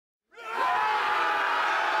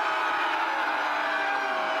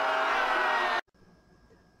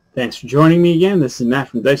Thanks for joining me again. This is Matt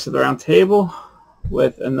from Dice at the Round Table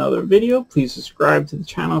with another video. Please subscribe to the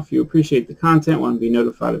channel if you appreciate the content, want to be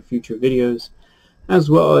notified of future videos, as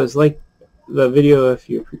well as like the video if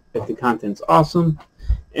the content's awesome.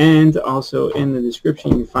 And also in the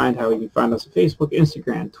description you can find how you can find us on Facebook,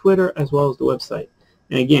 Instagram, Twitter, as well as the website.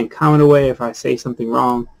 And again, comment away if I say something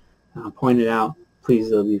wrong, point it out.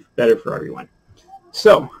 Please, it'll be better for everyone.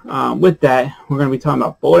 So, with that, we're going to be talking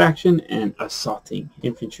about bolt action and assaulting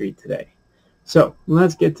infantry today. So,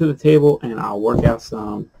 let's get to the table and I'll work out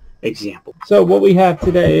some examples. So, what we have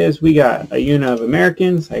today is we got a unit of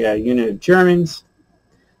Americans, I got a unit of Germans,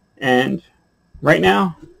 and right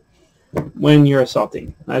now, when you're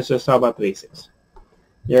assaulting, let's just talk about the basics.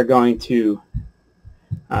 You're going to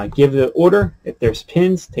give the order. If there's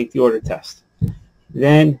pins, take the order test.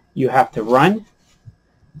 Then you have to run.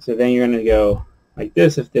 So then you're going to go like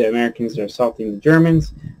this. If the Americans are assaulting the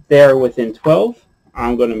Germans, they are within 12.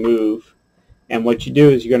 I'm going to move. And what you do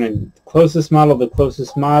is you're going to the closest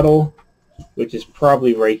model, which is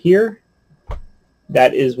probably right here.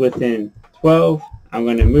 That is within 12. I'm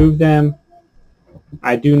going to move them.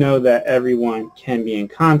 I do know that everyone can be in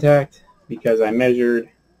contact because I measured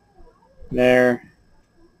there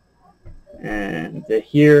and to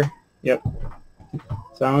here. Yep.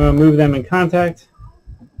 So I'm going to move them in contact.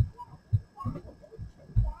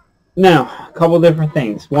 Now, a couple different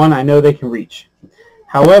things. One, I know they can reach.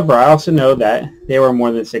 However, I also know that they were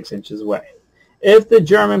more than 6 inches away. If the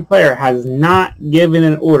German player has not given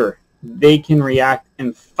an order, they can react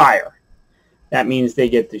and fire. That means they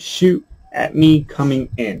get to shoot at me coming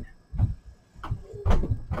in.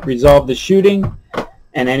 Resolve the shooting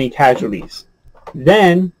and any casualties.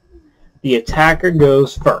 Then, the attacker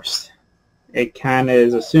goes first. It kind of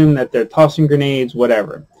is assumed that they're tossing grenades,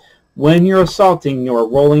 whatever. When you're assaulting, you're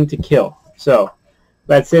rolling to kill. So,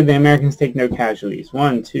 let's say the Americans take no casualties.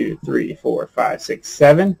 1, 2, 3, 4, 5, 6,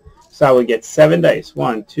 7. So I would get 7 dice.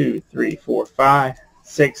 1, 2, 3, 4, 5,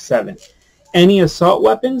 6, 7. Any assault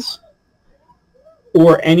weapons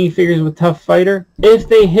or any figures with tough fighter, if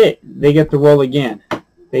they hit, they get to roll again.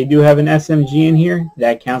 They do have an SMG in here.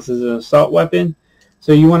 That counts as an assault weapon.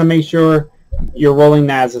 So you want to make sure you're rolling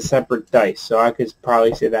that as a separate dice. So I could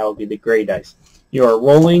probably say that would be the gray dice. You are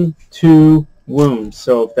rolling 2 wounds.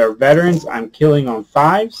 So if they're veterans, I'm killing on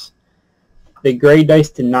 5s. The gray dice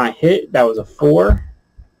did not hit. That was a 4.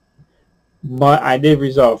 But I did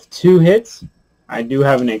resolve 2 hits. I do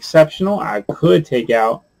have an exceptional. I could take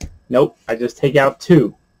out. Nope, I just take out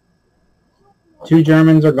 2. 2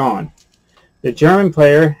 Germans are gone. The German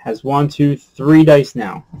player has 1, 2, 3 dice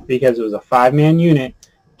now. Because it was a 5-man unit,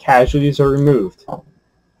 casualties are removed.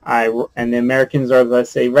 And the Americans are, let's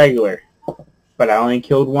say, regular. But I only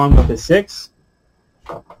killed 1 with a 6.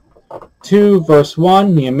 2 versus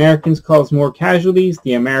 1. The Americans cause more casualties.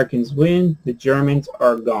 The Americans win. The Germans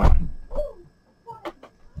are gone.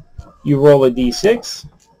 You roll a d6.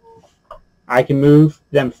 I can move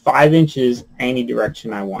them 5 inches any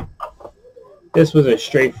direction I want. This was a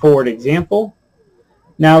straightforward example.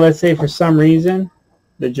 Now let's say for some reason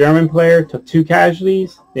the German player took 2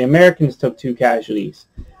 casualties. The Americans took 2 casualties.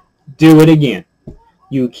 Do it again.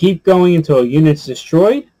 You keep going until a unit's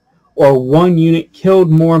destroyed or one unit killed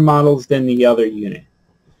more models than the other unit.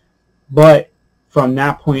 But from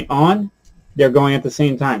that point on, they're going at the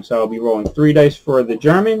same time. So I'll be rolling 3 dice for the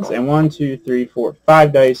Germans and 1, 2, 3, 4,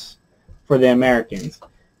 5 dice for the Americans.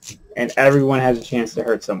 And everyone has a chance to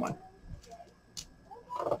hurt someone.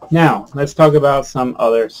 Now, let's talk about some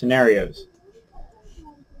other scenarios.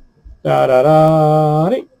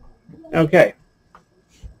 Okay.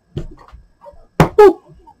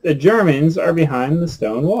 The Germans are behind the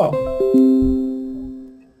stone wall.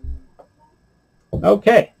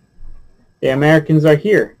 Okay. The Americans are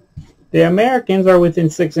here. The Americans are within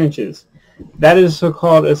 6 inches. That is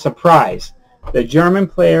so-called a surprise. The German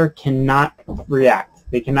player cannot react.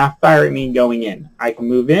 They cannot fire at me going in. I can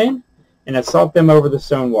move in and assault them over the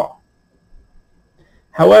stone wall.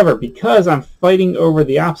 However, because I'm fighting over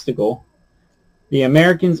the obstacle, the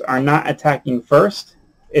Americans are not attacking first.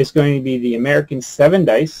 It's going to be the American 7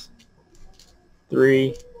 dice,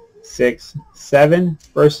 3, 6, 7,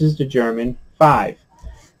 versus the German 5.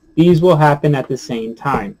 These will happen at the same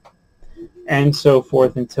time, and so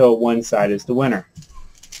forth until one side is the winner.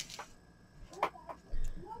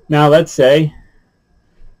 Now let's say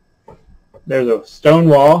there's a stone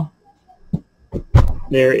wall,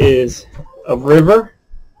 there is a river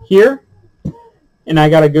here, and I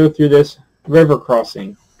got to go through this river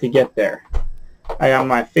crossing to get there. I got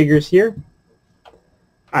my figures here.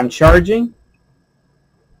 I'm charging.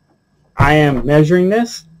 I am measuring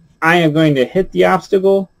this. I am going to hit the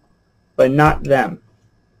obstacle, but not them.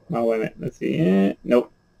 Oh, wait a minute. Let's see.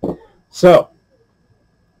 Nope. So,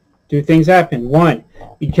 two things happen. One,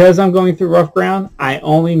 because I'm going through rough ground, I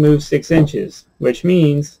only move 6 inches, which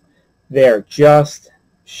means they're just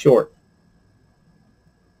short.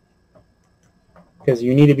 Because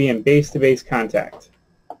you need to be in base-to-base contact.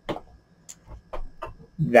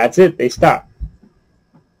 That's it. They stop.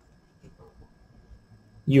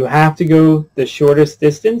 You have to go the shortest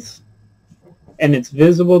distance, and it's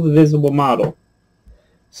visible to visible model.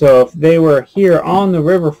 So if they were here on the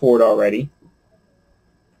river ford already,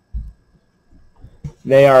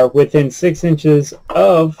 they are within 6 inches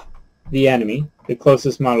of the enemy, the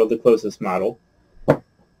closest model,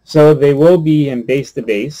 So they will be in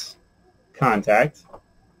base-to-base contact.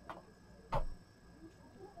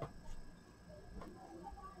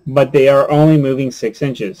 But they are only moving 6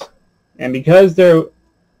 inches. And because they're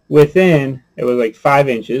within, it was like 5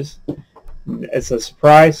 inches, it's a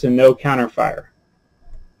surprise, so no counterfire.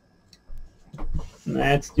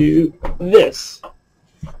 Let's do this.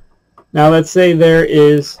 Now let's say there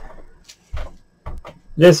is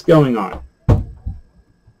this going on.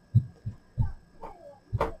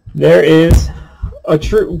 There is a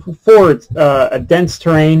dense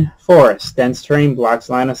terrain forest. Dense terrain blocks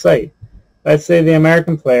line of sight. Let's say the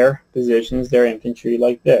American player positions their infantry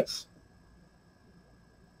like this.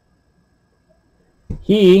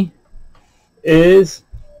 He is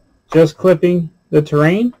just clipping the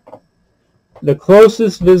terrain. The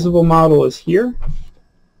closest visible model is here,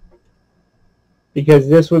 because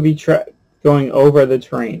this would be going over the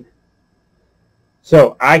terrain.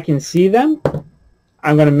 So I can see them.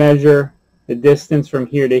 I'm going to measure the distance from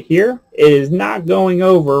here to here. It is not going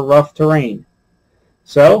over rough terrain.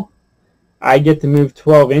 So I get to move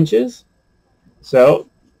 12 inches. So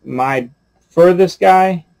my furthest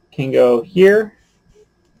guy can go here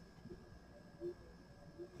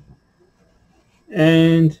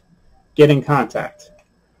and get in contact.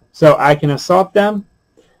 So I can assault them.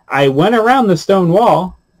 I went around the stone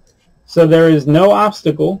wall, so there is no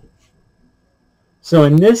obstacle. So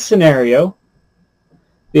in this scenario,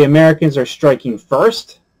 the Americans are striking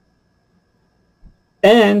first,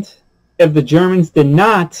 and if the Germans did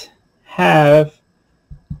not have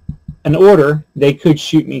an order, they could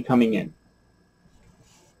shoot me coming in.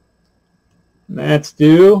 Let's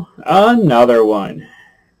do another one.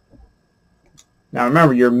 Now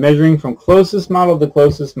remember, you're measuring from closest model to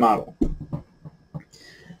closest model.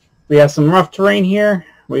 We have some rough terrain here.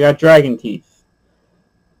 We got dragon teeth.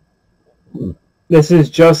 This is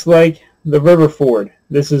just like the river ford.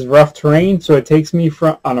 This is rough terrain, so it takes me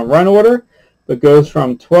on a run order, but goes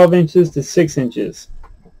from 12 inches to 6 inches.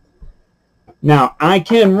 Now I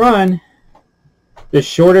can run. The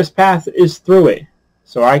shortest path is through it,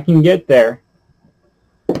 so I can get there.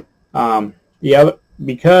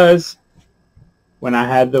 Because when I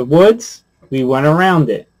had the woods, we went around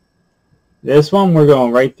it. This one, we're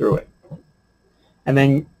going right through it. And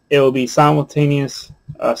then it will be simultaneous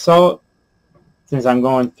assault since I'm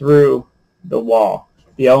going through the wall.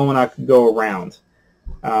 The other one I could go around.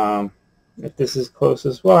 If this is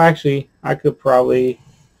closest, well, actually, I could probably...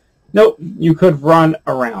 Nope, you could run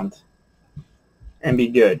around and be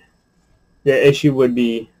good. The issue would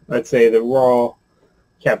be, let's say the wall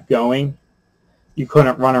kept going. You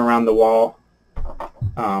couldn't run around the wall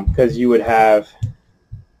because you would have...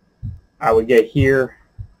 I would get here.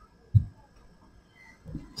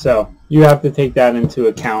 So you have to take that into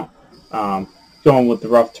account, going with the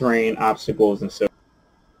rough terrain, obstacles, and so.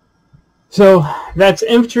 So that's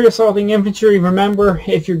infantry assaulting infantry. Remember,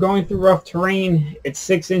 if you're going through rough terrain, it's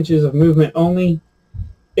 6 inches of movement only.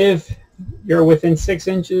 If you're within 6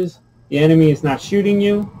 inches, the enemy is not shooting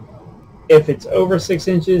you. If it's over 6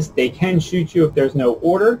 inches, they can shoot you if there's no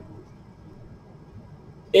order.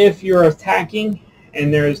 If you're attacking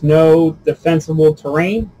and there is no defensible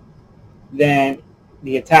terrain, then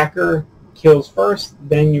the attacker kills first,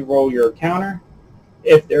 then you roll your counter.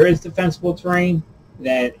 If there is defensible terrain,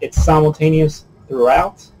 then it's simultaneous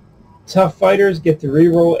throughout. Tough fighters get to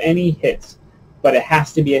reroll any hits, but it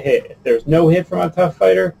has to be a hit. If there's no hit from a tough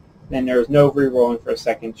fighter, then there's no rerolling for a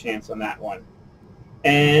second chance on that one.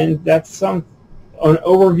 And that's an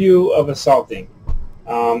overview of assaulting.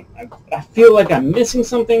 I feel like I'm missing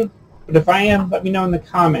something, but if I am, let me know in the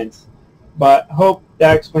comments. But hope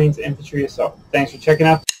that explains infantry assault. Thanks for checking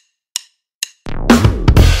out.